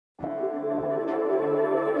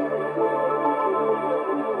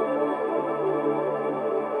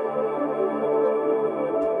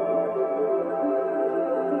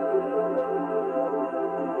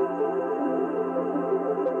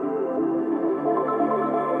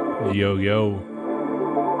Yo, yo.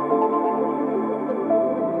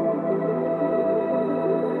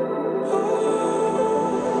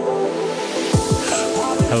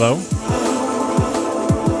 Hello,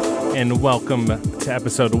 and welcome to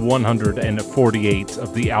episode 148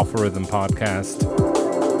 of the Alpha Rhythm Podcast.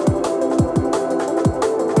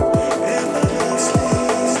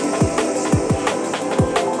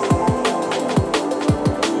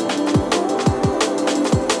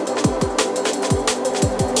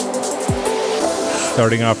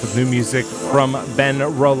 Starting off with new music from Ben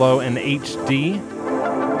Rollo and HD.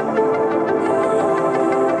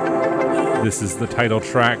 This is the title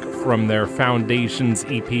track from their Foundations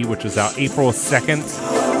EP, which is out April 2nd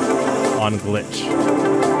on Glitch.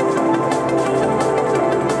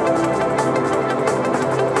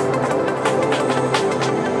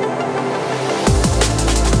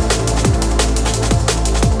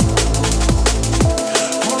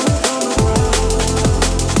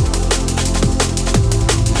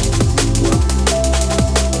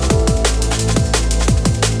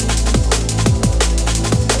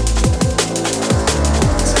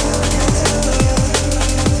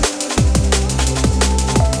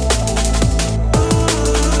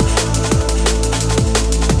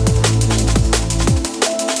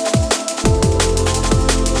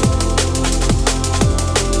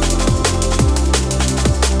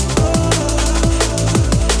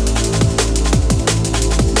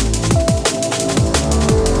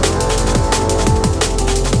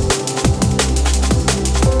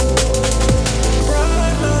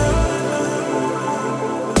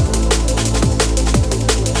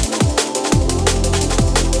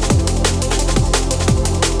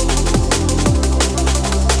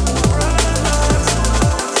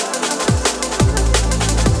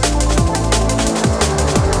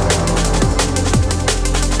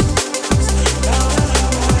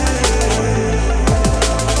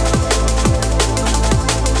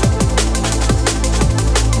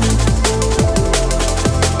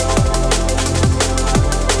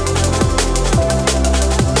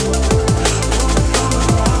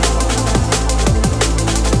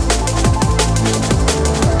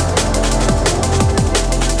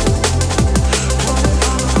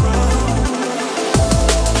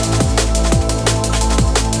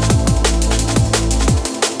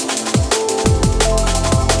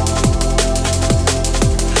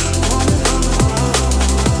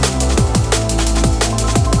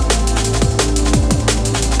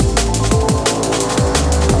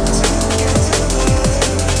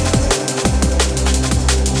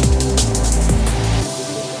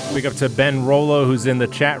 Big up to Ben Rollo, who's in the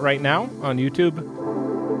chat right now on YouTube.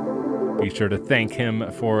 Be sure to thank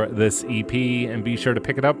him for this EP and be sure to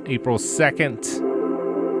pick it up April 2nd.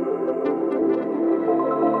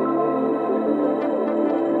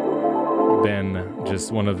 Ben,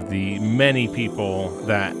 just one of the many people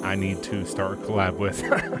that I need to start a collab with.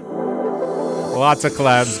 Lots of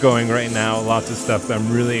collabs going right now, lots of stuff that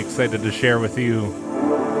I'm really excited to share with you,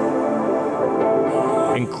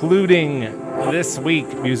 including this week,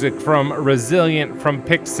 music from Resilient, from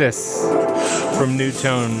Pixis, from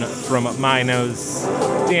Newtone, from Minos,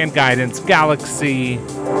 Dan Guidance, Galaxy.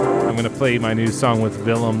 I'm going to play my new song with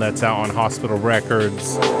Willem that's out on Hospital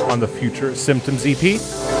Records on the Future Symptoms EP.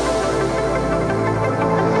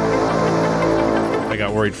 I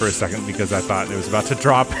got worried for a second because I thought it was about to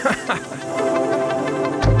drop.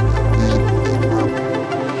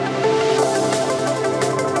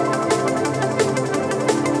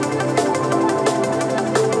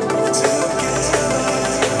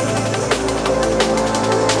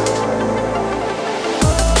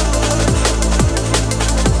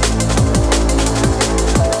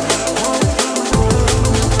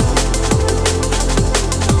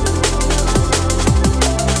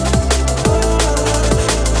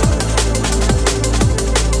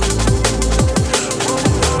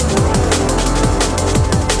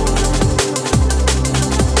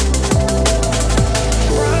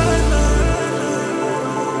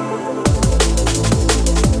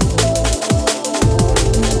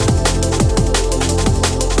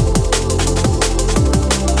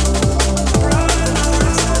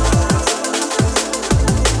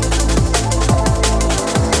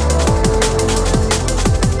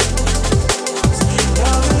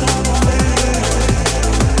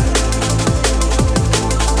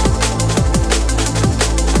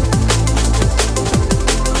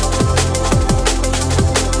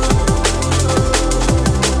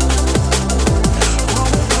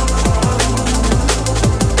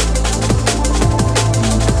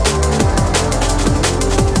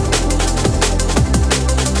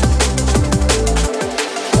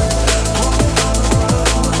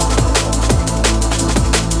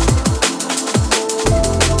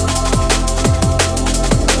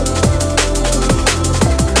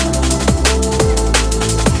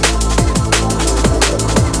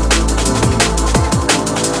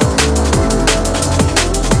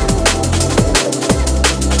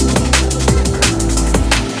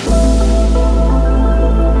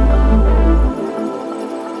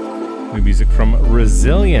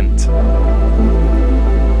 Resilient.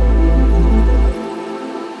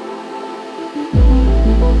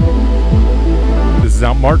 This is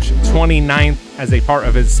out March 29th as a part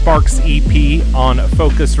of his Sparks EP on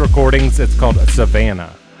Focus Recordings. It's called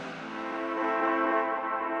Savannah.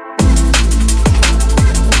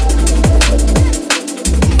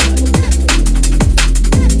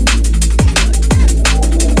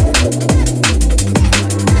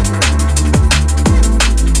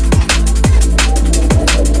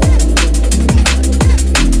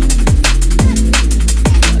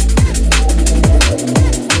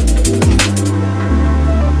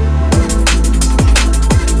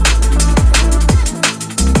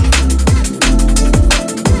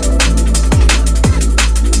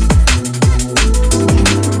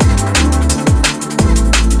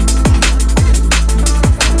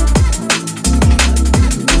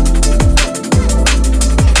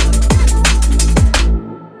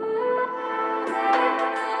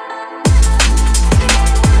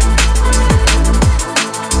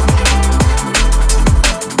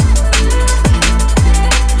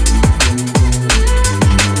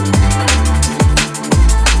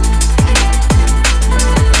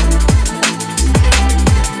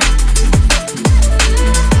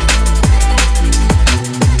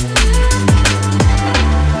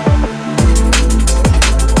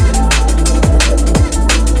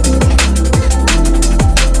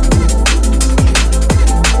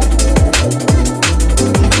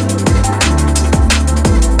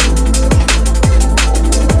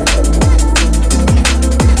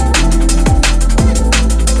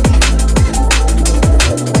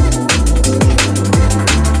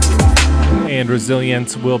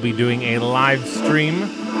 Resilience will be doing a live stream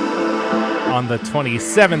on the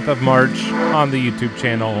 27th of March on the YouTube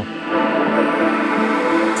channel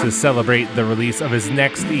to celebrate the release of his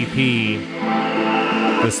next EP,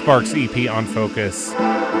 the Sparks EP on Focus.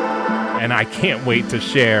 And I can't wait to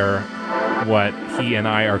share what he and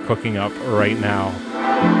I are cooking up right now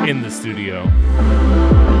in the studio.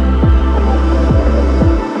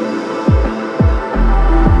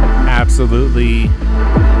 Absolutely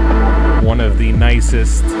one of the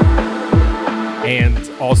nicest and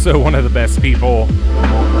also one of the best people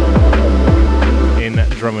in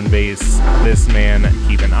drum and bass. This man,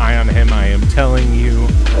 keep an eye on him. I am telling you,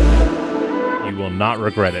 you will not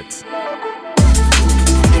regret it.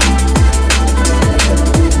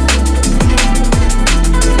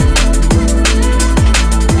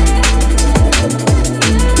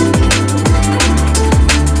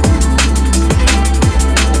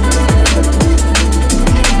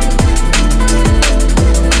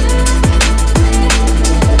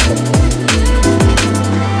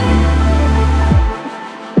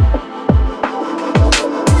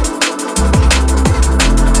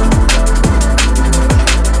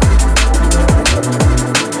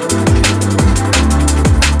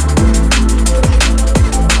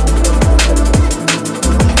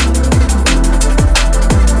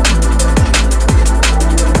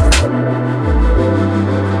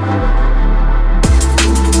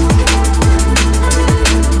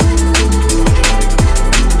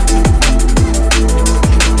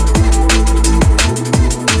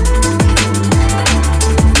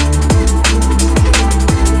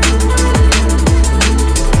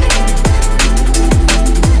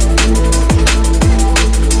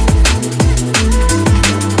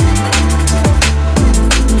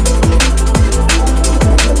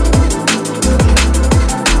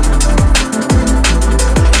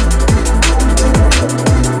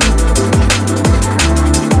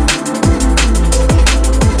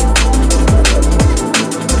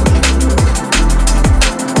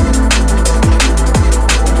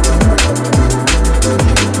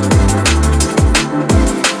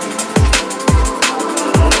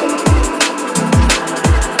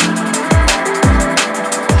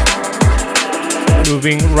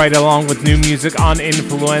 Moving right along with new music on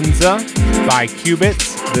Influenza by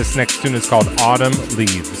Qubits. This next tune is called Autumn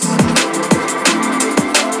Leaves.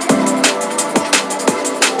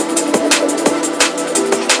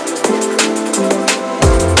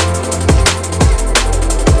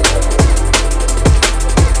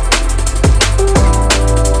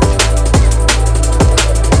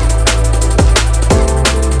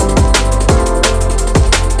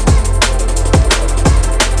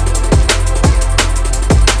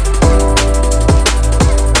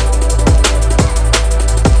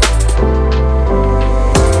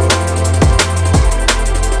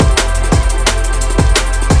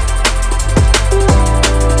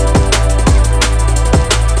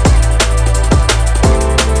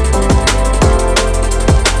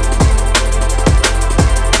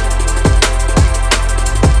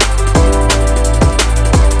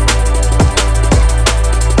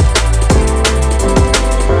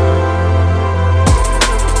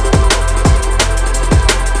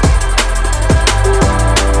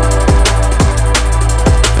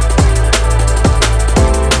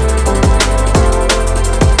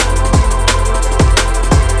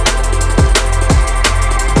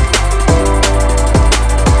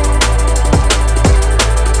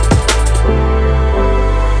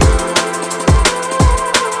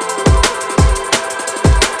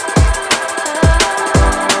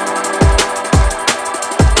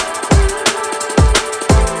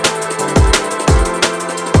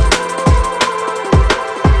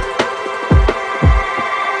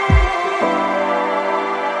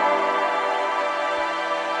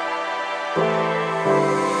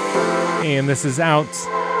 this is out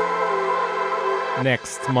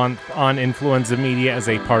next month on Influenza Media as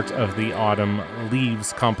a part of the Autumn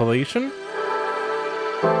Leaves compilation.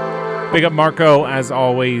 Big up Marco, as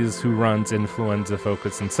always, who runs Influenza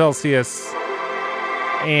Focus and Celsius.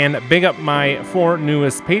 And big up my 4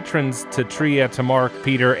 newest patrons, to Tria, to Mark,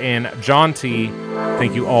 Peter, and John T.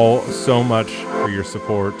 Thank you all so much for your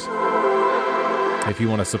support. If you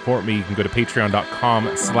want to support me, you can go to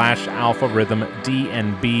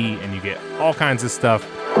patreon.com/alpharhythmdnb, and you get all kinds of stuff.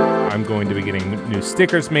 I'm going to be getting new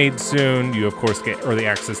stickers made soon. You, of course, get early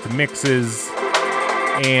access to mixes.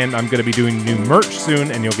 And I'm going to be doing new merch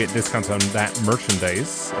soon, and you'll get discounts on that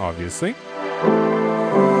merchandise, obviously.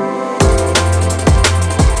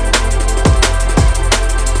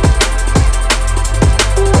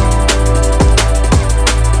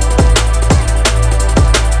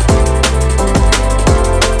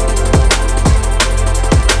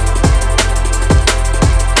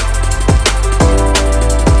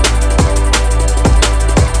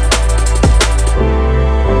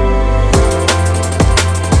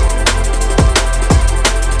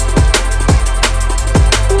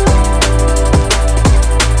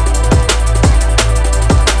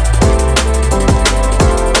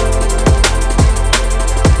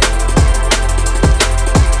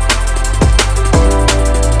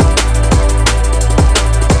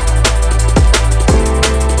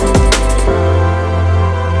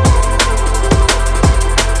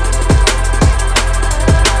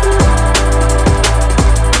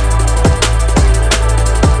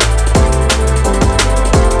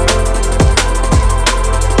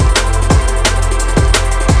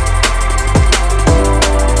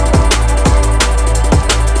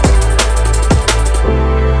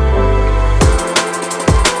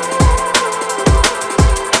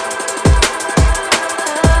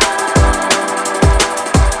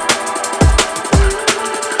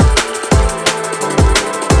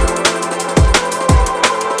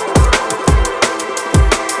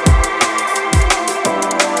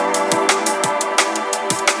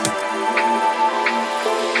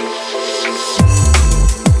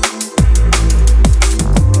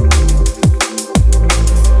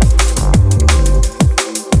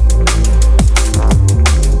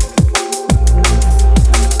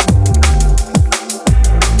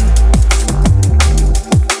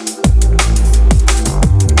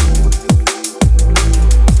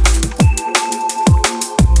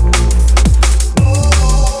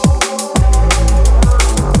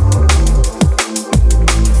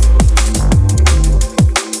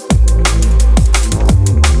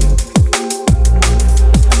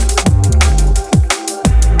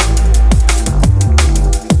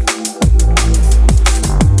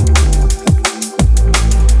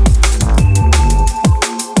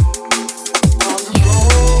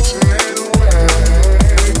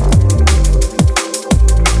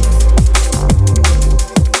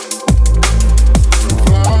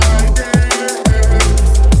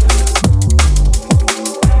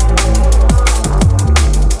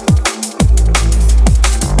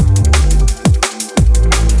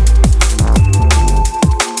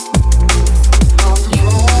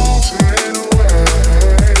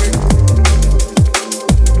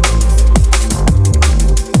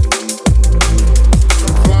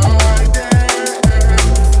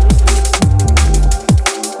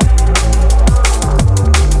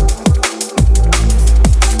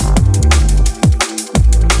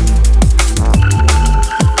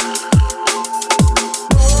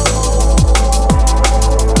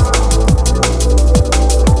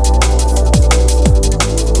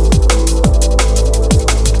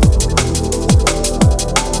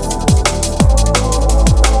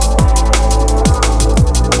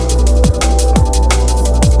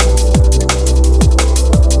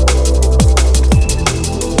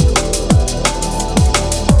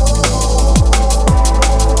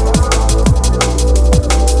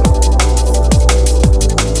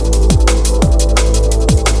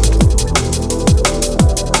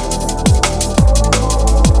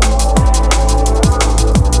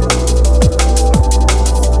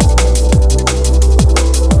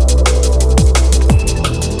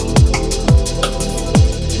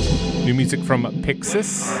 From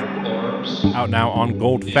Pixis, out now on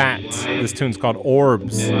Gold Fat. This tune's called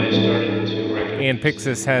Orbs. And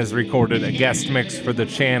Pixis has recorded a guest mix for the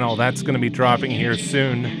channel. That's going to be dropping here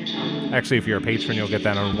soon. Actually, if you're a patron, you'll get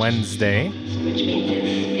that on Wednesday.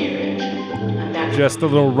 Just a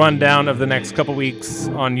little rundown of the next couple weeks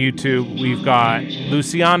on YouTube. We've got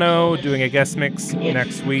Luciano doing a guest mix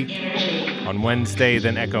next week on Wednesday,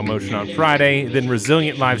 then Echo Motion on Friday, then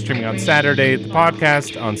Resilient live streaming on Saturday, the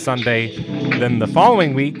podcast on Sunday. Then the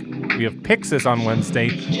following week, We have Pixis on Wednesday,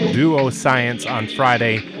 Duo Science on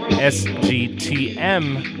Friday, SGTM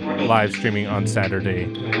live streaming on Saturday,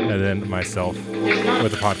 and then myself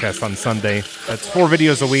with a podcast on Sunday. That's 4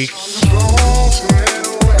 videos a week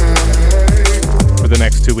for the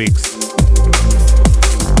next 2 weeks.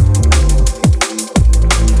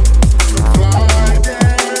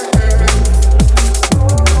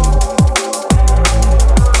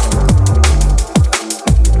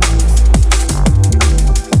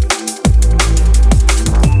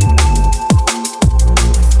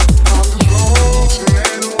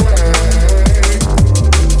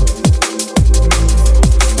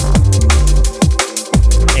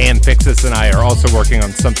 Pixis and I are also working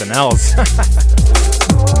on something else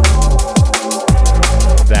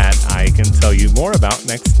that I can tell you more about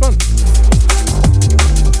next month.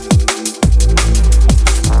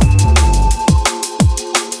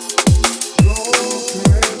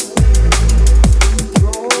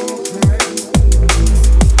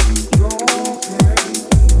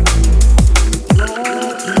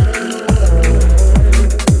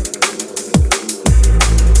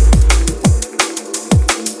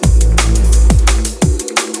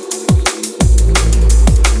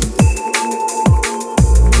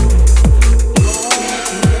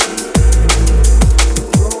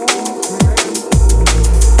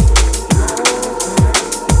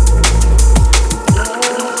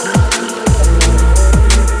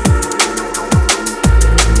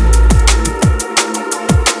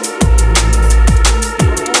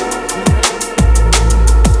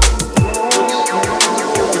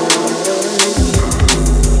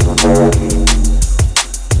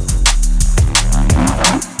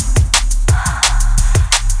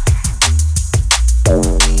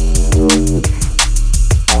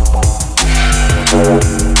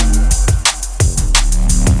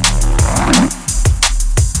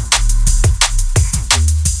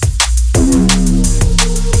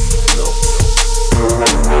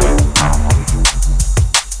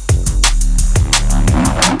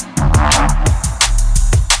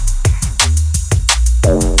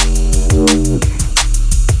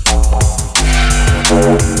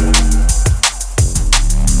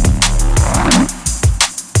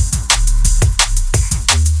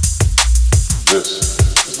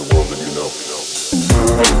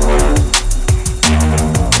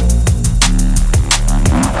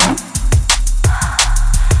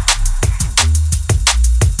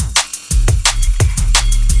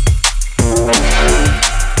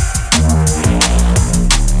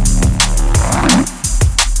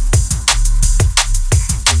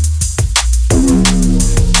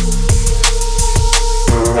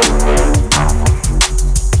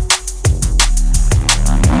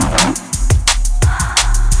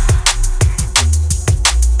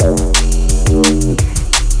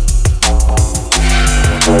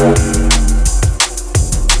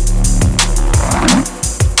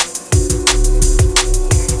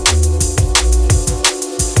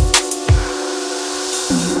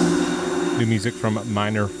 Music from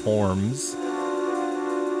Minor Forms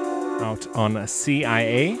out on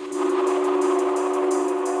CIA,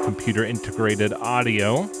 Computer Integrated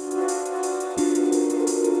Audio.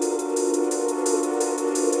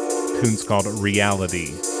 Tune's called Reality.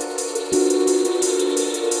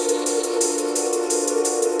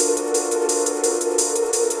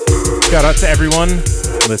 Shout out to everyone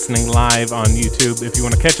listening live on YouTube. If you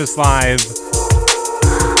want to catch us live,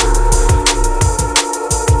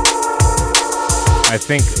 I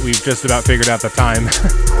think we've just about figured out the time.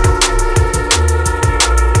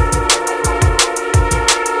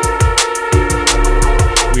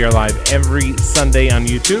 We are live every Sunday on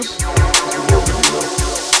YouTube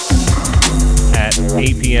at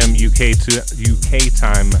 8 p.m. UK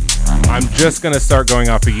time. I'm just going to start going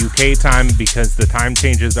off of UK time because the time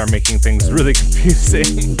changes are making things really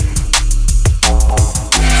confusing.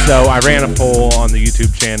 So I ran a poll on the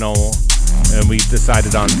YouTube channel and we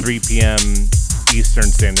decided on 3 p.m. Eastern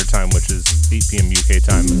Standard Time, which is 8 p.m. UK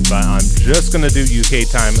time. But I'm just going to do UK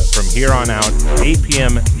time from here on out, 8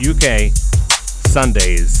 p.m. UK,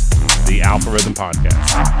 Sundays, the Alpha Rhythm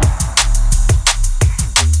Podcast.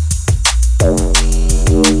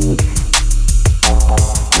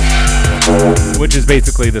 Which is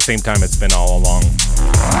basically the same time it's been all along.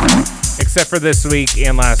 Except for this week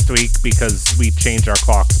and last week, because we changed our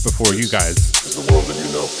clocks before you guys. The world that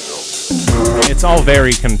you know. It's all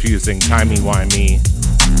very confusing, timey-wimey.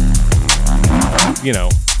 You know,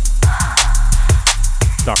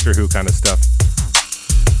 Doctor Who kind of stuff.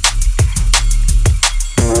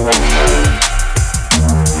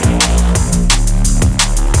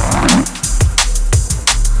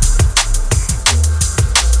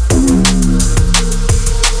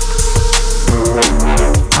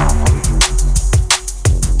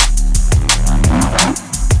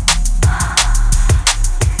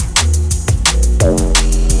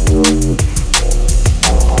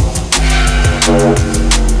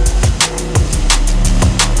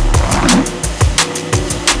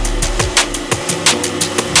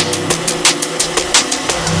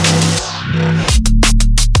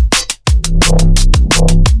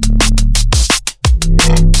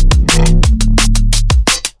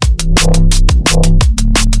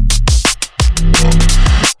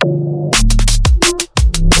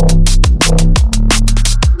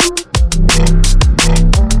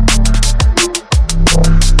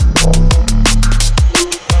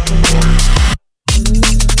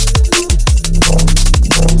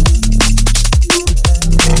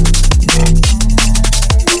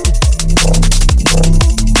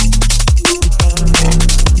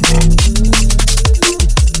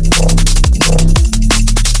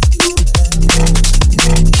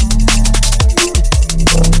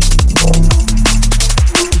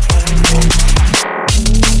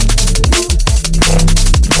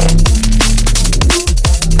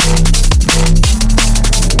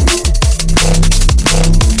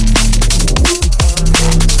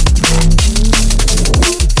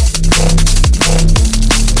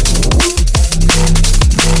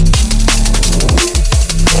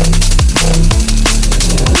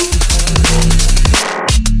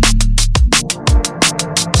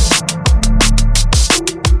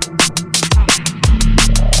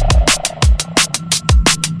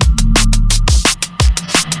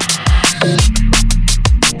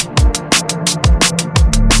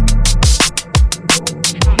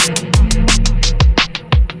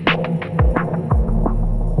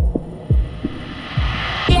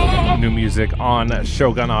 music on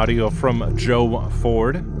Shogun Audio from Joe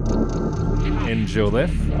Ford in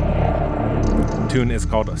Joliffe. The tune is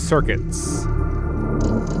called Circuits.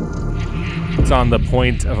 It's on the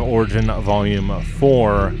Point of Origin Volume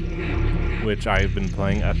 4, which I've been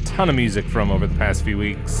playing a ton of music from over the past few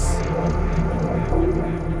weeks.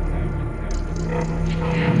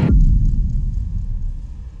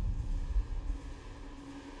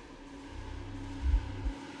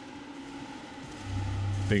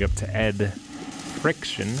 Big up to Ed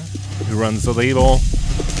Friction, who runs the label.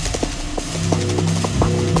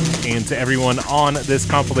 And to everyone on this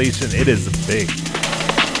compilation, it is big.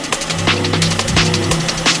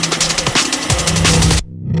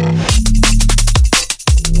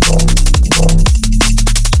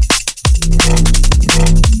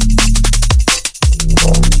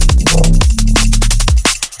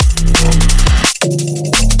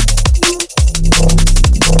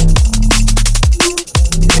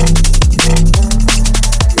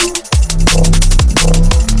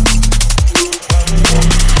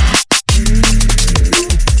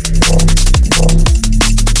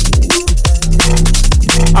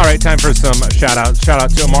 Time for some shout-outs. Shout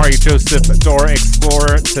out to Amari Joseph, Dora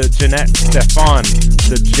Explorer, to Jeanette Stefan,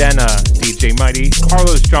 to Jenna, DJ Mighty,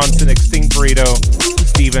 Carlos Johnson, Extinct Burrito,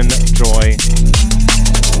 Stephen Joy,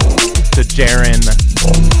 to Jaren,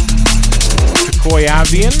 to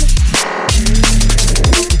Koyavian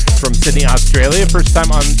from Sydney, Australia. First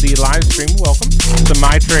time on the live stream. Welcome. To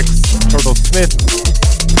Mytrix, Turtle Smith,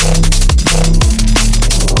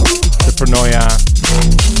 to Pronoya,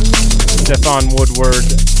 Stefan Woodward,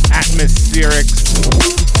 Atmospherics,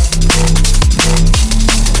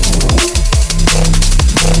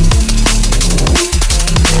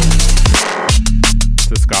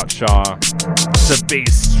 to Scott Shaw, to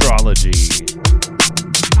Bastrology,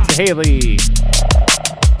 to Haley,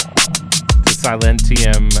 to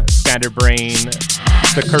Silentium, Scatterbrain,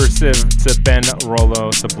 to Cursive, to Ben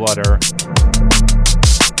Rollo, to Blooder.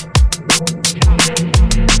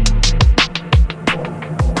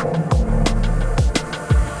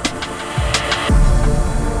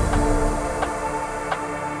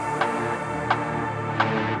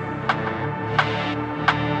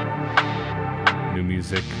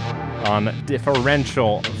 On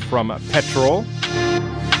Differential from Petrol.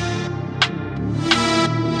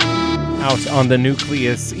 Out on the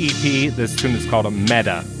Nucleus EP, this tune is called a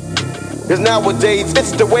Meta. Because nowadays,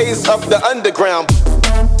 it's the ways of the underground.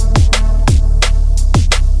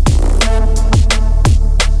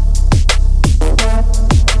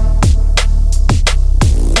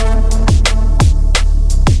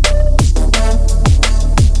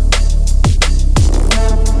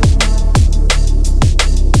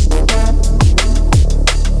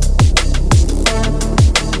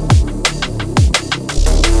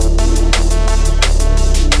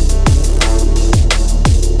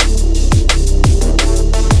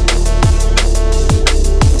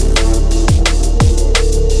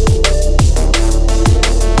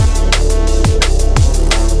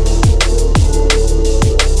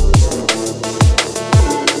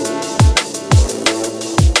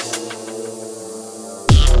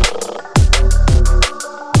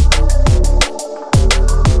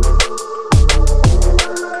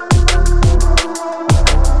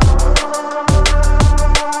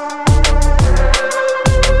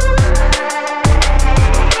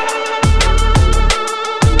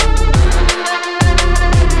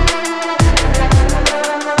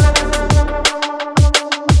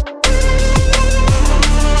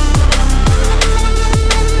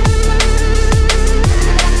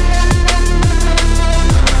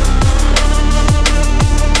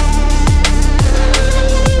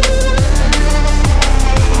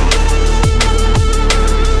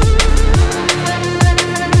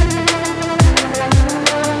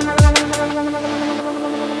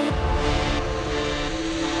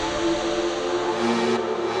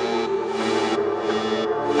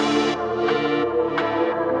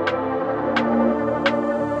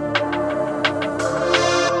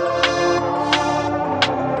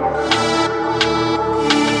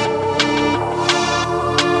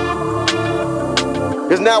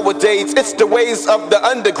 Because nowadays, it's the ways of the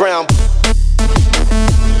underground.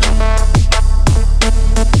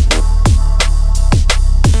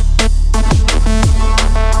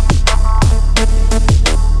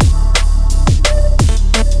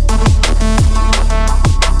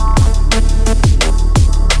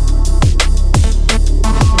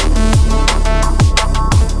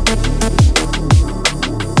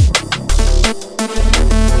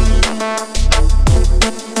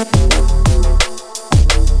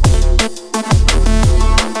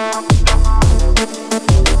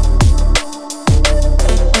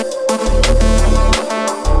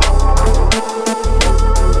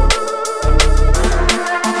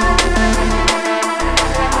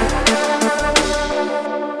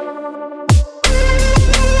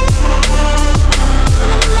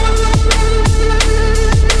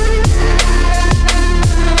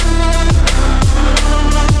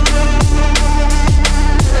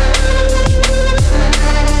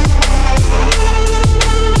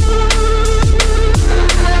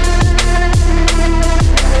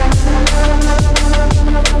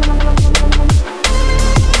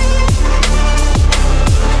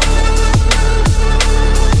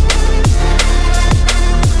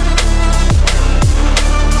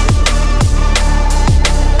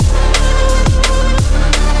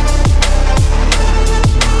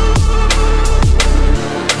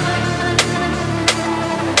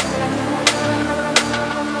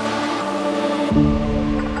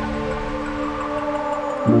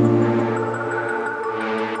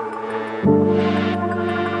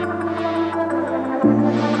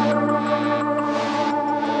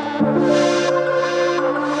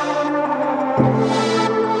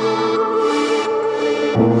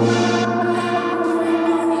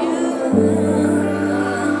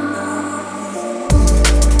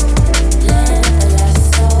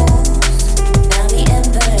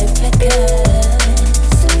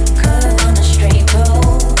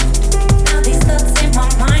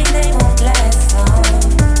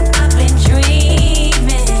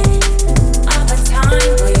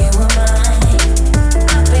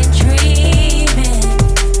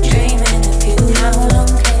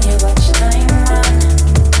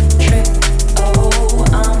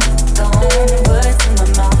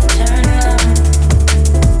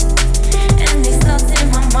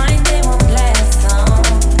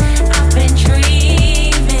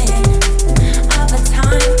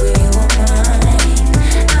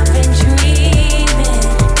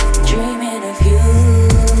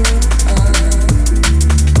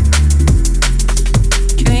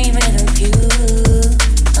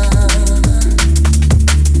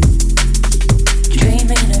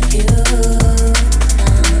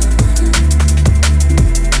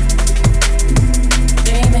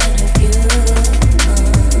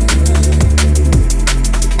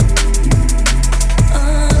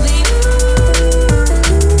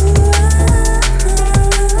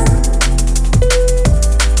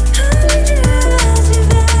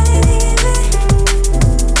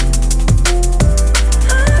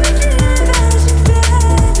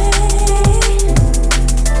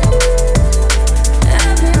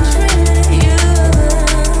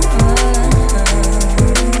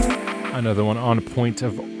 Point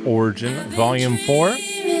of Origin, Volume 4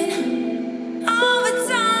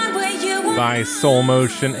 by Soul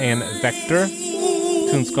Motion and Vector. The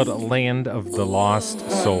tune's called Land of the Lost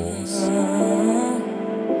Souls.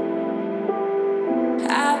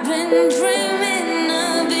 I've been dreaming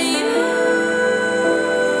of you.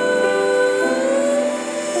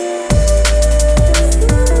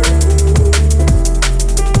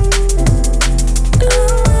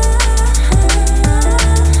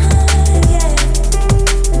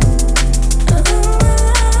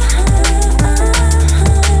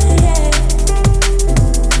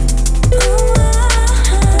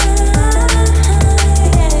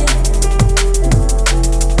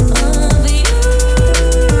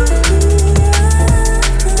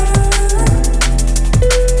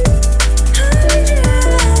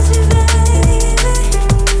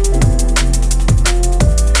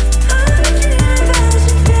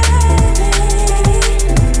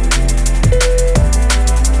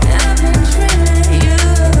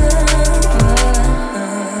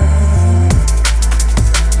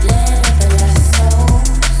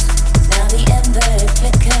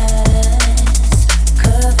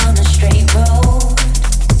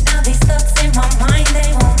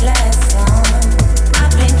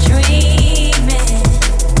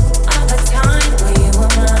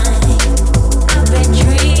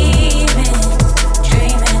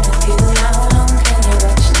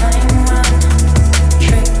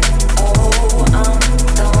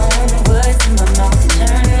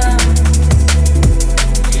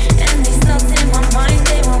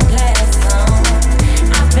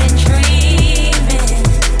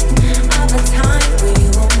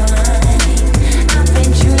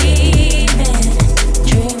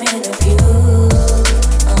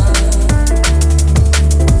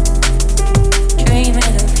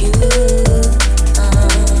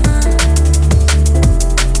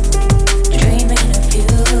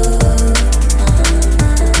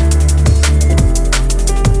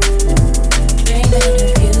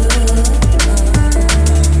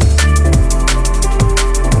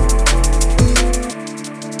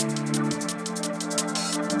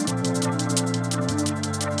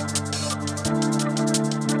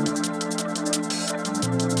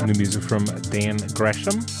 New music from Dan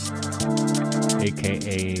Gresham,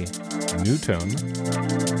 aka Newtone.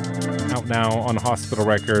 Out now on Hospital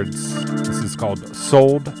Records. This is called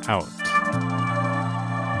Sold Out.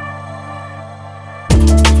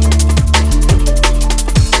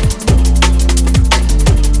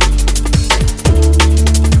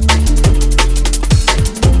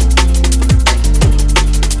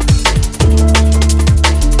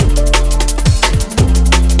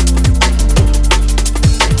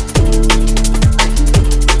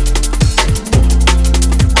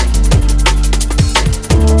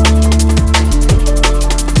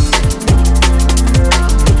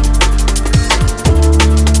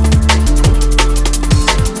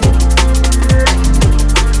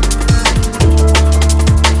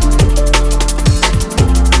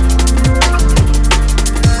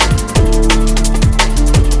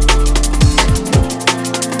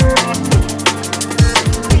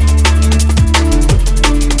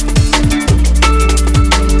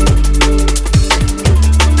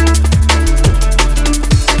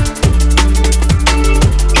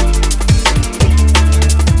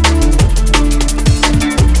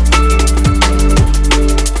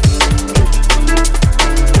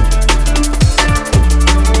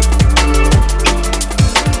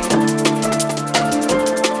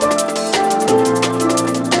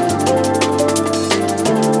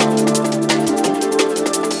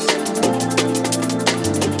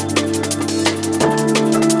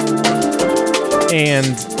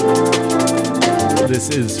 This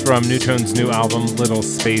is from Newtone's new album, Little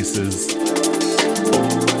Spaces,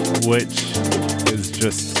 which is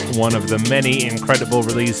just one of the many incredible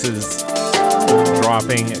releases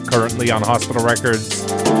dropping currently on Hospital Records.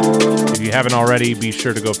 If you haven't already, be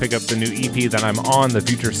sure to go pick up the new EP that I'm on, the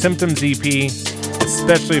Future Symptoms EP,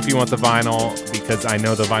 especially if you want the vinyl, because I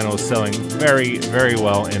know the vinyl is selling very, very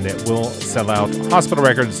well and it will sell out.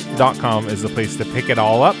 Hospitalrecords.com is the place to pick it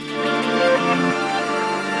all up.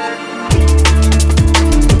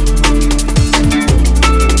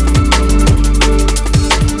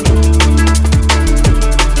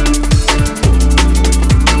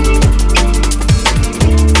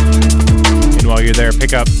 There,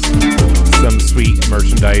 pick up some sweet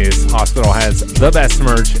merchandise. Hospital has the best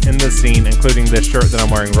merch in the scene, including this shirt that I'm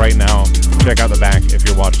wearing right now. Check out the back if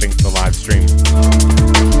you're watching the live stream.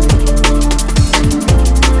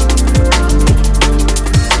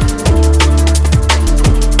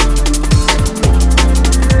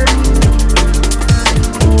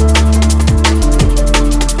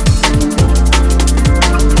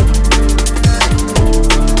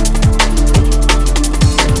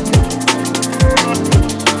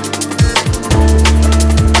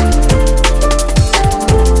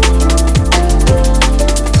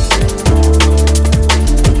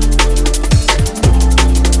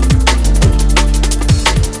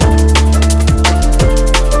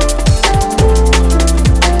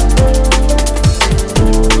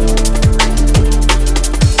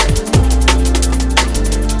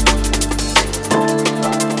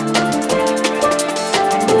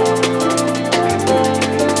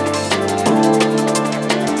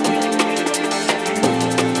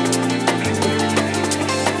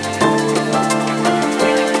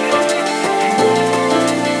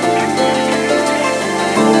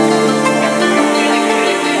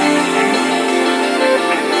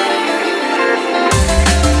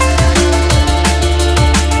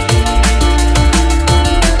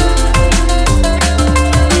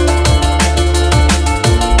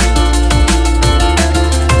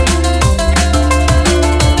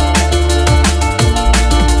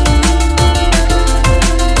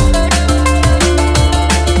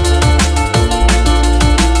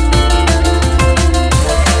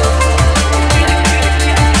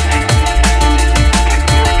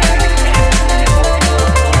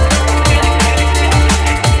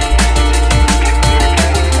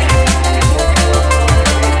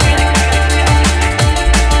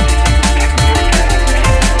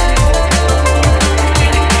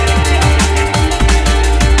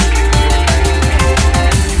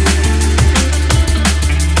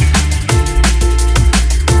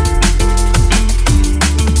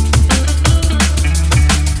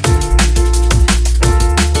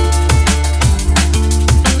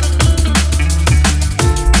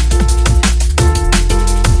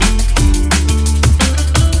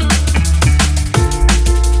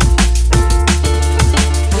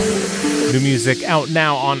 Music out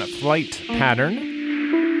now on Flight Pattern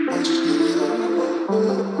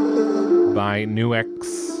by New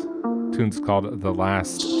X. Tune's called The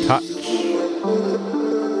Last Touch.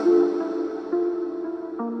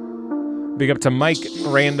 Big up to Mike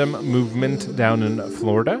Random Movement down in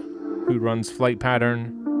Florida, who runs Flight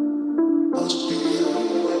Pattern.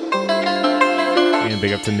 And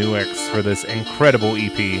big up to New X for this incredible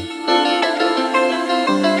EP.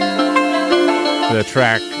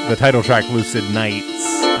 The title track, Lucid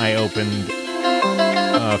Nights, I opened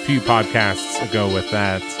a few podcasts ago with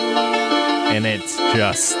that, and it's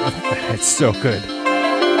so good.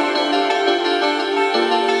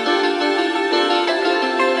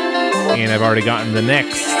 And I've already gotten the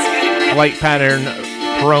next Flight Pattern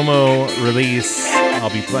promo release. I'll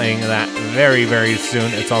be playing that very, very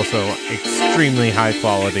soon. It's also extremely high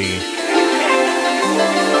quality.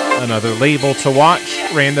 Another label to watch,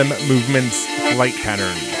 Random Movements Flight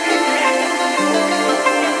Pattern.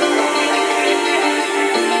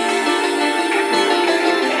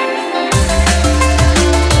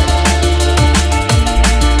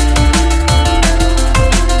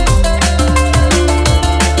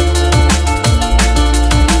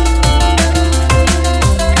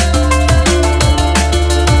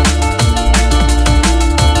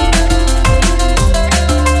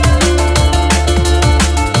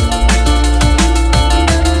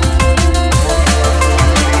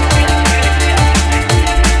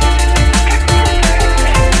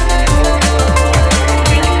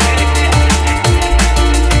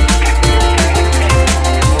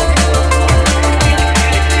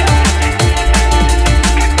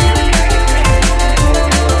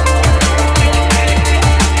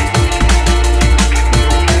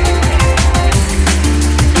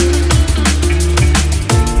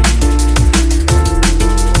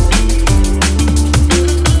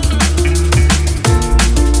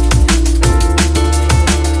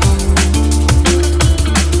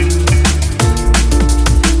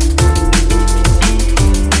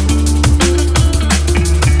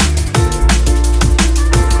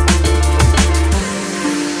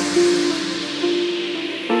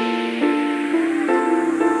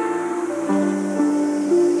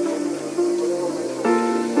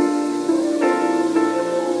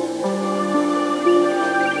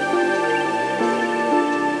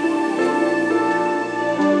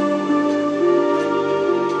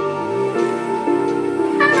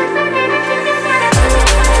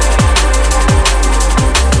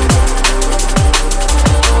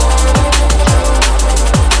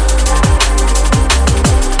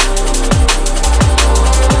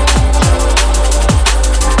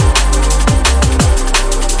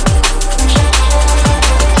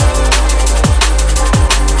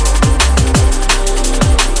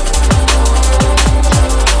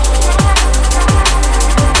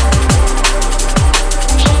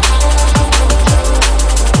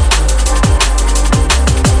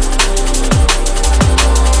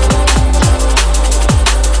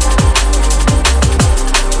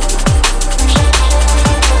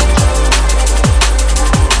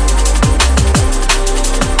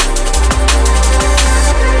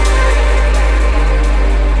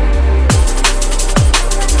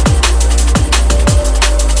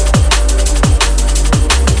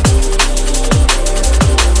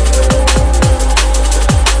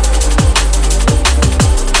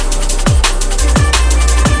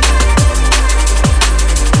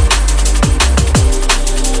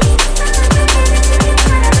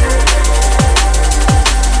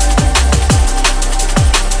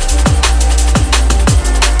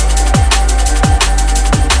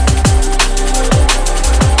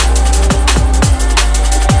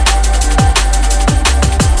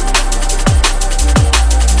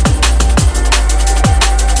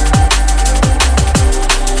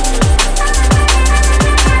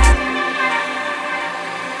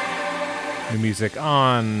 music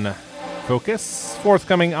on Focus,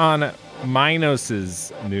 forthcoming on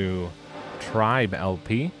Minos' new Tribe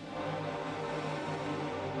LP.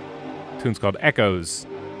 Tune's called Echoes.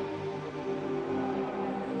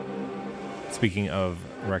 Speaking of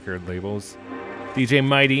record labels, DJ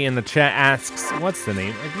Mighty in the chat asks, what's the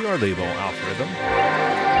name of your label, Algorithm?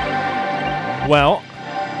 Well,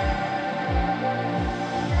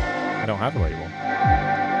 I don't have a label,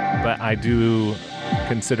 but I do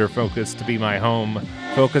consider Focus to be my home.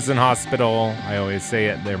 Focus and Hospital, I always say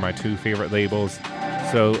it, they're my two favorite labels,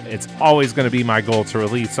 so it's always going to be my goal to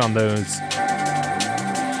release on those.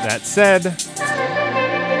 That said,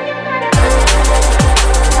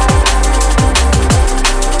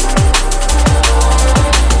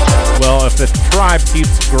 well, if the tribe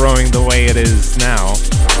keeps growing the way it is now,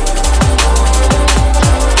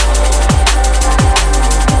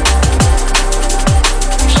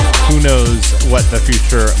 who knows what the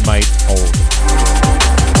future might hold.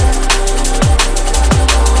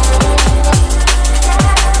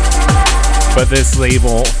 But this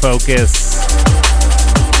label, Focus,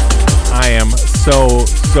 I am so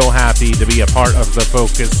happy to be a part of the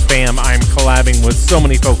Focus fam. I'm collabing with so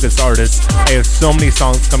many Focus artists. I have so many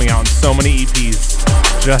songs coming out and so many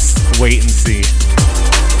EPs. Just wait and see.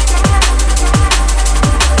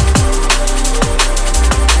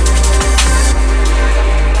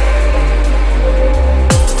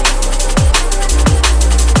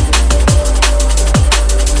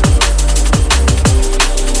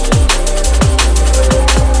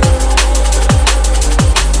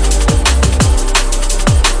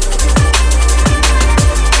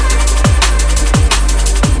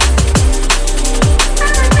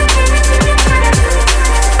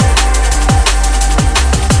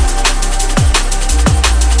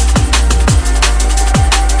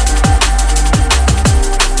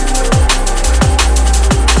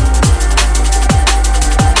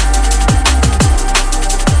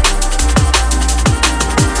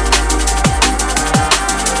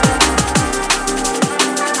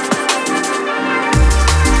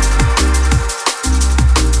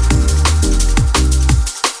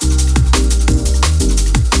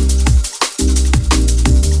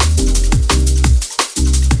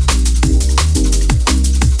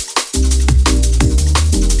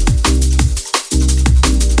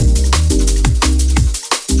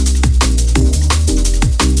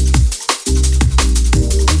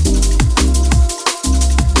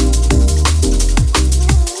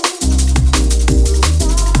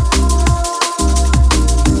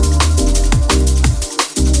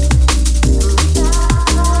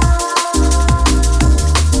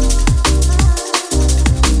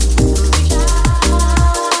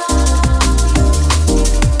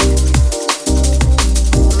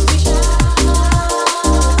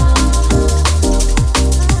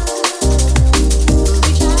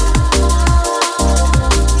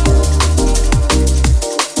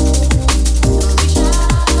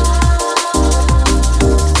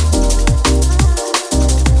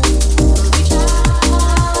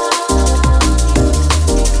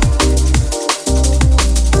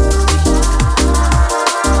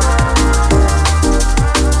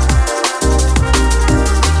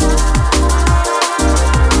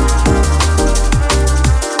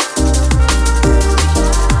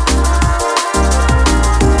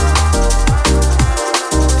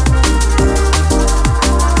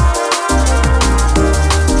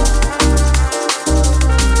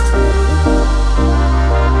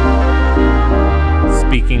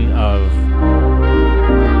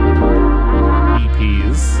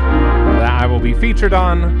 featured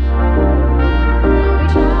on.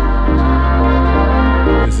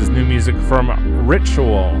 This is new music from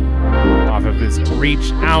Ritual off of his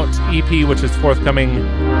Reach Out EP, which is forthcoming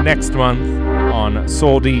next month on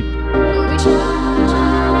Soul Deep.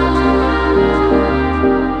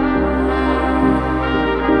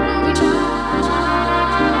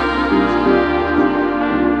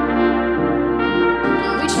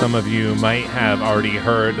 Some of you might have already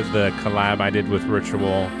heard the collab I did with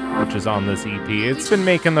Ritual, which is on this EP. It's been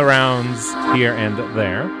making the rounds here and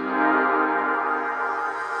there.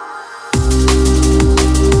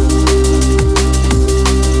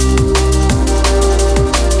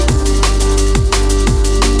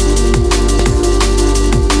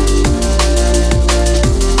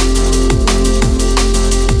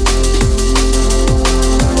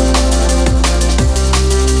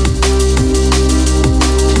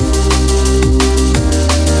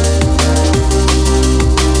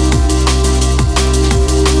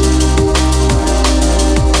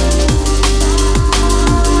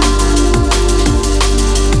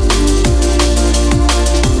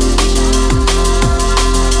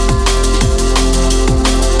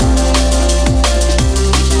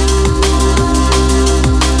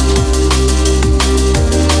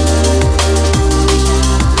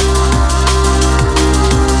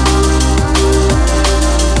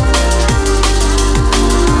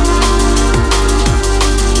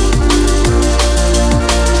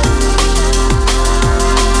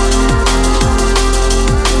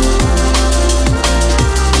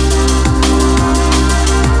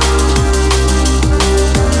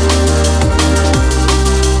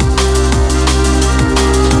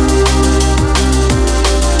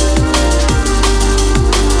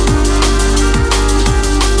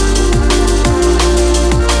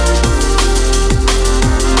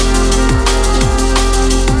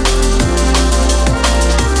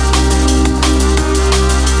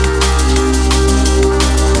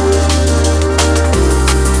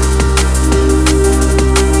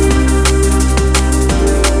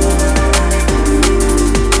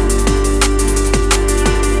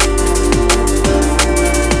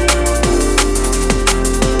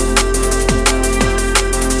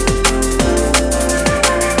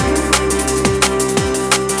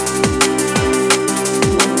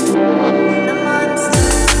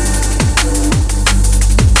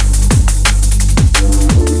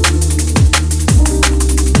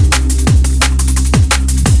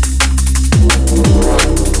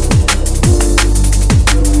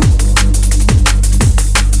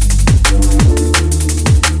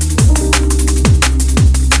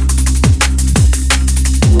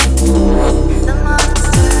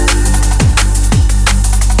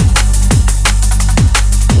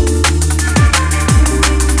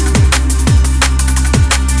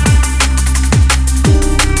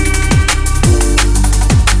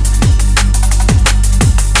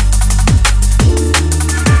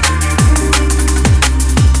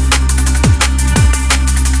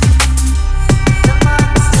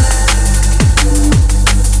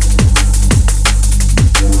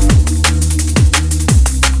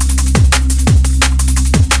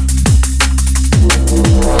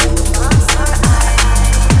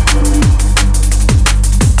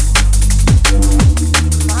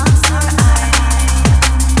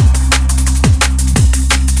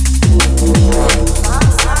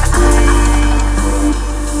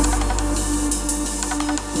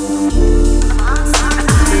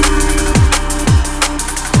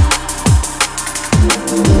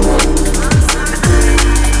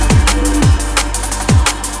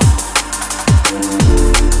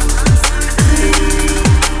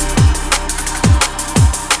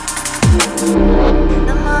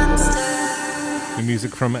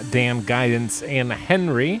 from Dan Guidance and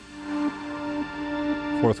Henry,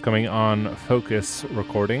 forthcoming on Focus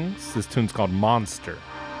Recordings. This tune's called Monster.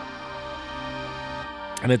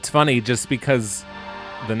 And it's funny, just because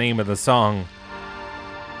the name of the song,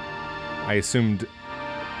 I assumed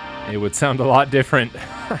it would sound a lot different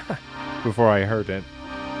before I heard it.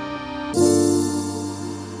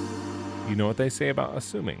 You know what they say about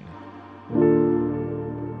assuming.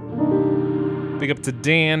 Big up to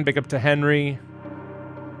Dan, big up to Henry.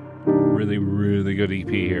 Really, really good EP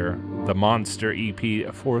here. The Monster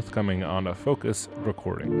EP, forthcoming on Focus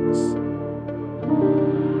Recordings.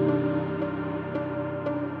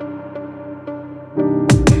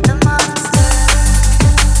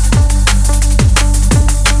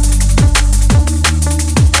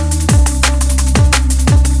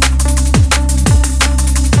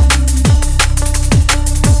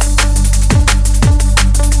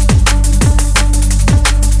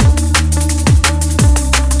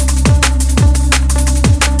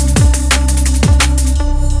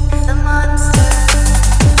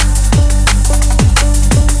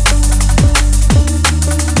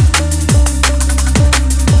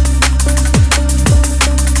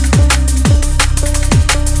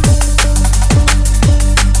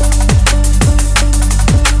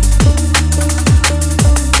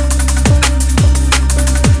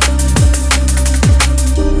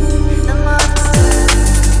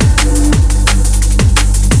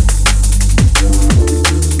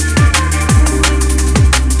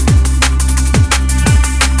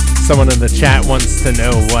 Someone in the chat wants to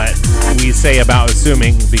know what we say about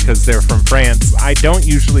assuming because they're from France. I don't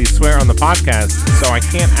usually swear on the podcast, so I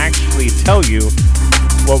can't actually tell you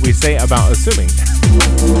what we say about assuming.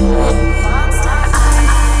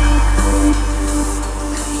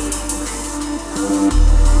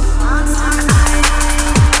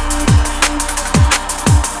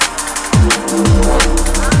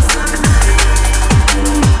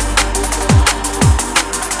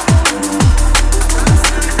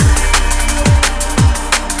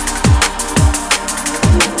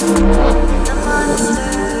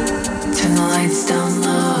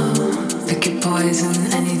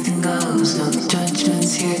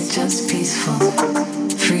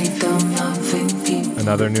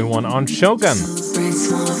 Another new one on Shogun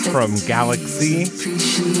from Galaxy.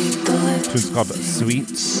 Tune's called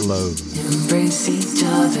Sweet Slow. Embrace each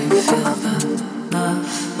other, feel the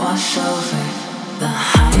love wash over the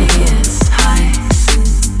highest highs,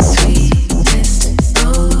 sweetest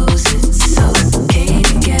lows. It's okay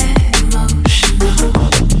to get emotional.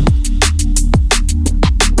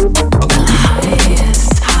 The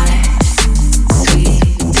highest highs,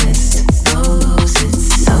 sweetest lows.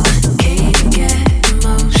 It's okay to get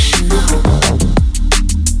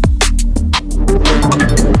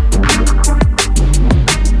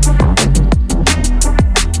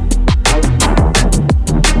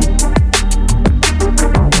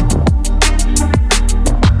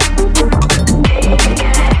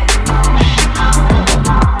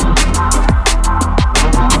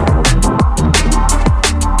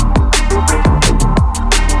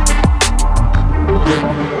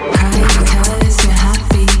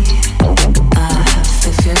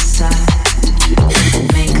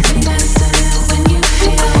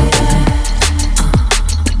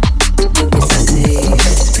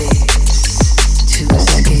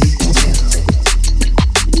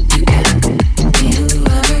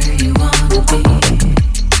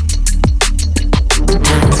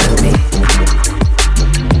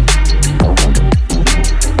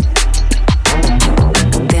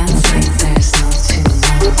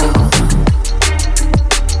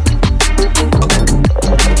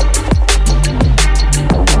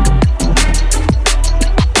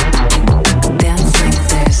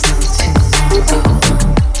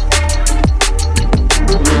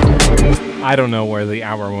I don't know where the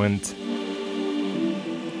hour went.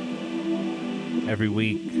 Every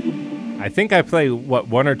week, I think I play,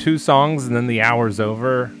 one or two songs and then the hour's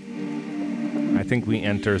over. I think we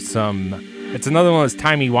enter some... It's another one of those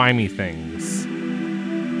timey-wimey things.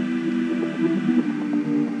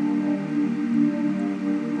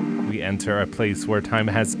 We enter a place where time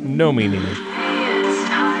has no meaning.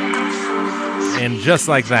 And just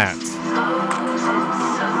like that,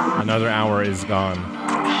 another hour is gone.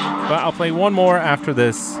 But I'll play one more after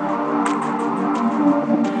this.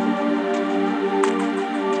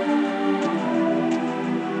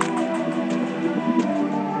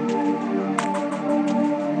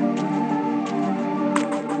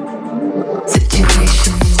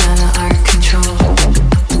 Situations out of our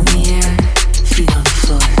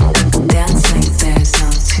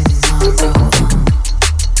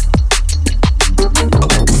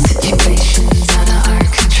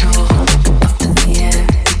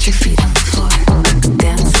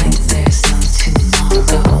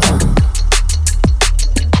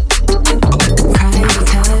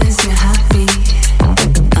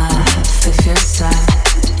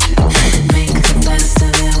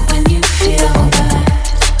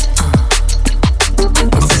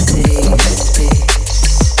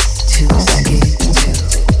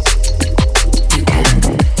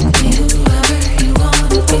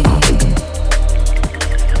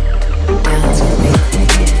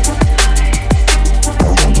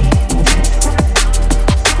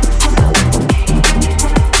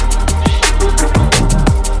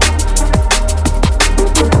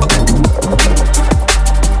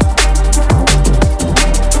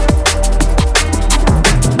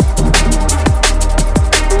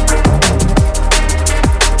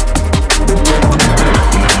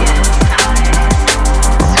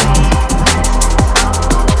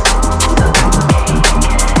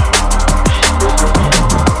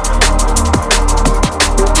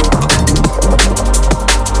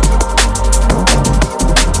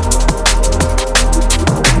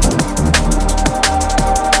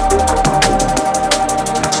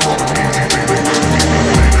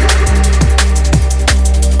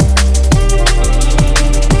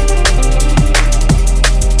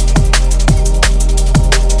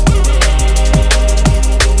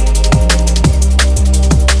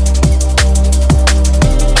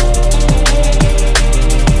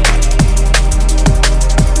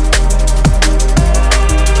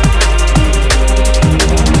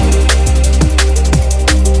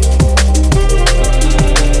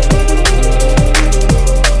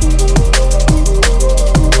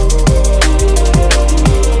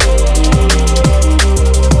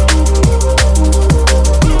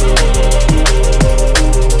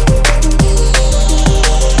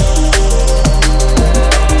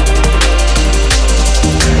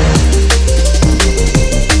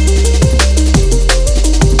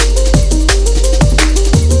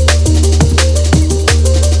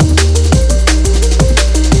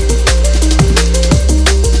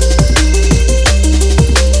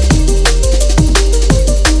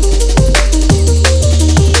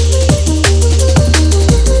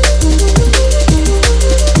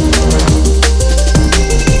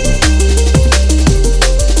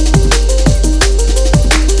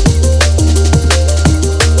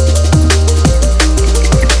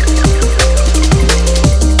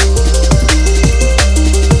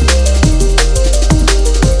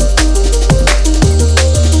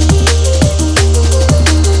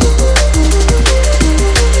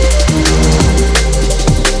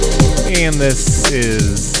this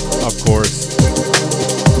is, of course,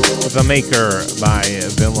 The Maker by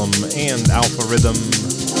Willem and Alpha Rhythm.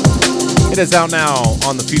 It is out now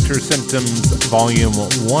on the Future Symptoms Volume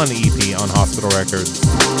 1 EP on Hospital Records.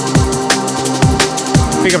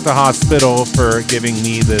 Pick up the Hospital for giving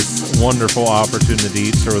me this wonderful opportunity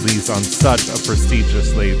to release on such a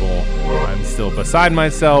prestigious label. I'm still beside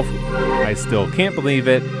myself. I still can't believe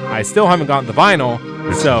it. I still haven't gotten the vinyl,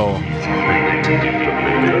 so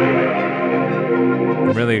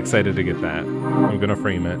I'm really excited to get that. I'm gonna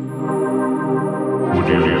frame it.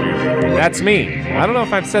 That's me. I don't know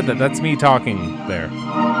if I've said that. That's me talking there.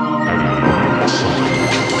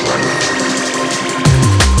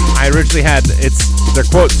 I originally had, they're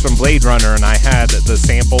quotes from Blade Runner, and I had the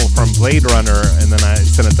sample from Blade Runner, and then I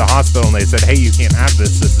sent it to Hospital, and they said, hey, you can't have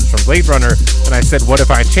this. This is from Blade Runner. And I said, what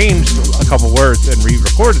if I changed a couple words and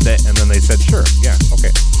re-recorded it? And then they said, sure, yeah,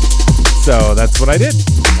 okay. So that's what I did.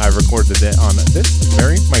 I recorded it on this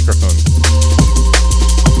very microphone.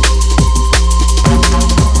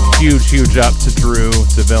 Huge up to Drew,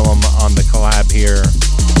 to Willem on the collab here.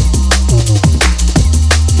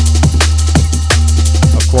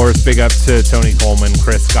 Of course, big up to Tony Coleman,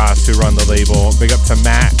 Chris Goss, who run the label. Big up to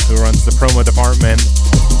Matt, who runs the promo department.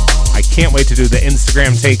 I can't wait to do the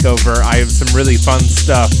Instagram takeover. I have some really fun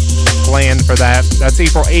stuff planned for that. That's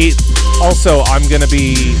April 8th. Also, I'm going to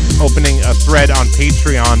be opening a thread on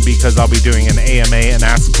Patreon because I'll be doing an AMA and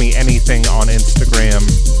Ask Me Anything on Instagram.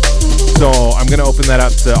 So I'm going to open that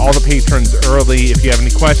up to all the patrons early. If you have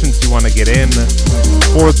any questions you want to get in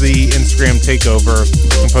for the Instagram takeover,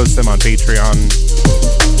 you can post them on Patreon.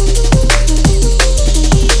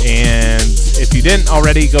 And if you didn't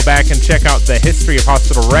already, go back and check out the History of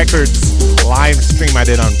Hospital Records live stream I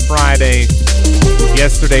did on Friday.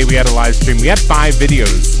 Yesterday we had a live stream. We had 5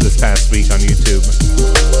 videos this past week on YouTube.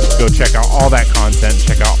 Go check out all that content.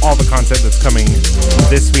 Check out all the content that's coming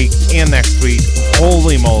this week and next week.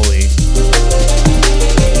 Holy moly.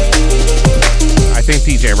 I think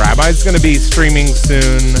DJ Rabbi's going to be streaming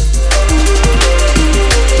soon.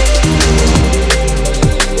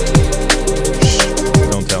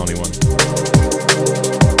 Don't tell anyone.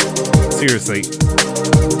 Seriously.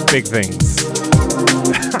 Big things.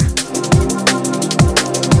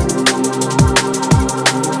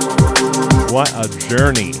 What a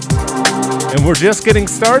journey. And we're just getting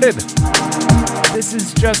started. This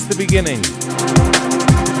is just the beginning.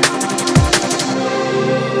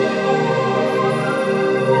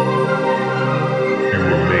 You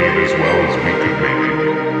were made as well as we could make you.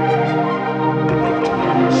 But not to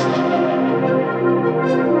last.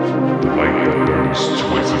 The light that burns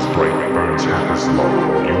twice as bright burns half as long.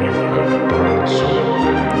 You have burned so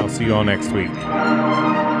very. I'll see you all next week.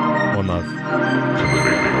 One love. To the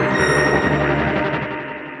baby right there, holding baby.